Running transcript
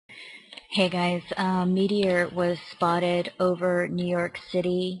Hey guys, Meteor was spotted over New York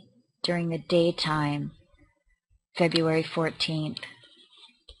City during the daytime, February 14th.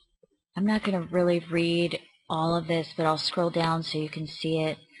 I'm not going to really read all of this, but I'll scroll down so you can see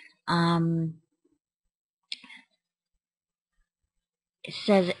it. It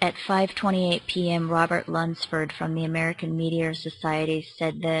says at 5:28 p.m. Robert Lunsford from the American Meteor Society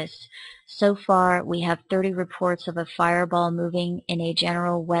said this: "So far, we have 30 reports of a fireball moving in a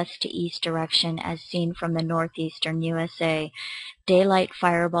general west to east direction as seen from the northeastern USA. Daylight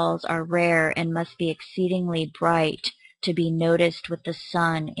fireballs are rare and must be exceedingly bright to be noticed with the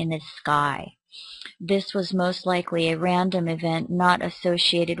sun in the sky. This was most likely a random event not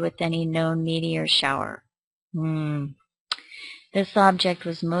associated with any known meteor shower." This object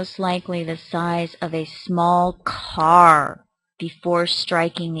was most likely the size of a small car before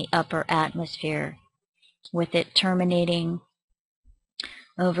striking the upper atmosphere. With it terminating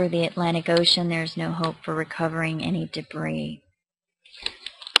over the Atlantic Ocean, there's no hope for recovering any debris.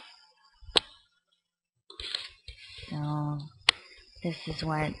 So this is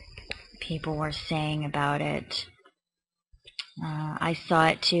what people were saying about it. I saw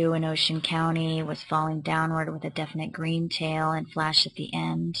it too in Ocean County. It was falling downward with a definite green tail and flash at the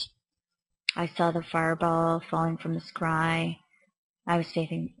end. I saw the fireball falling from the sky. I was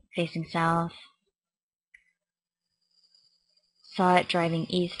facing south. Saw it driving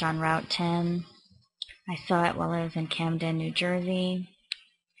east on Route 10. I saw it while I was in Camden, New Jersey.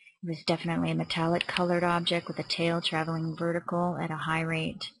 It was definitely a metallic colored object with a tail traveling vertical at a high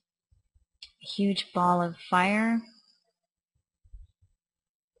rate. A huge ball of fire.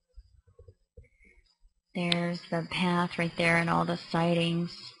 There's the path right there and all the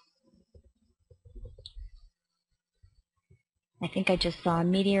sightings. I think I just saw a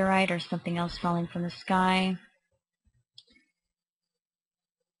meteorite or something else falling from the sky.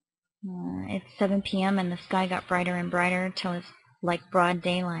 It's 7 p.m. and the sky got brighter and brighter till it's like broad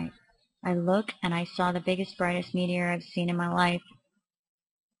daylight. I look and I saw the biggest, brightest meteor I've seen in my life.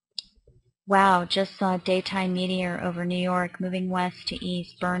 Wow, just saw a daytime meteor over New York moving west to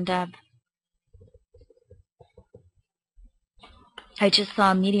east, burned up. I just saw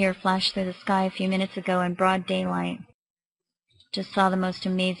a meteor flash through the sky a few minutes ago in broad daylight. Just saw the most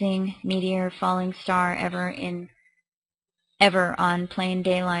amazing meteor falling star ever on plain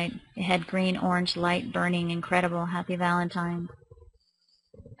daylight. It had green, orange light burning, incredible. Happy Valentine.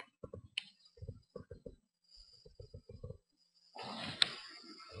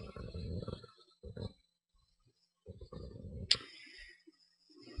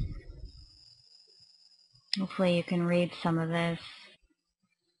 Hopefully you can read some of this.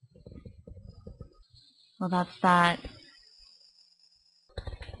 Well, that's that.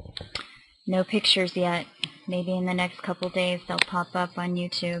 No pictures yet. Maybe in the next couple days they'll pop up on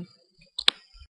YouTube.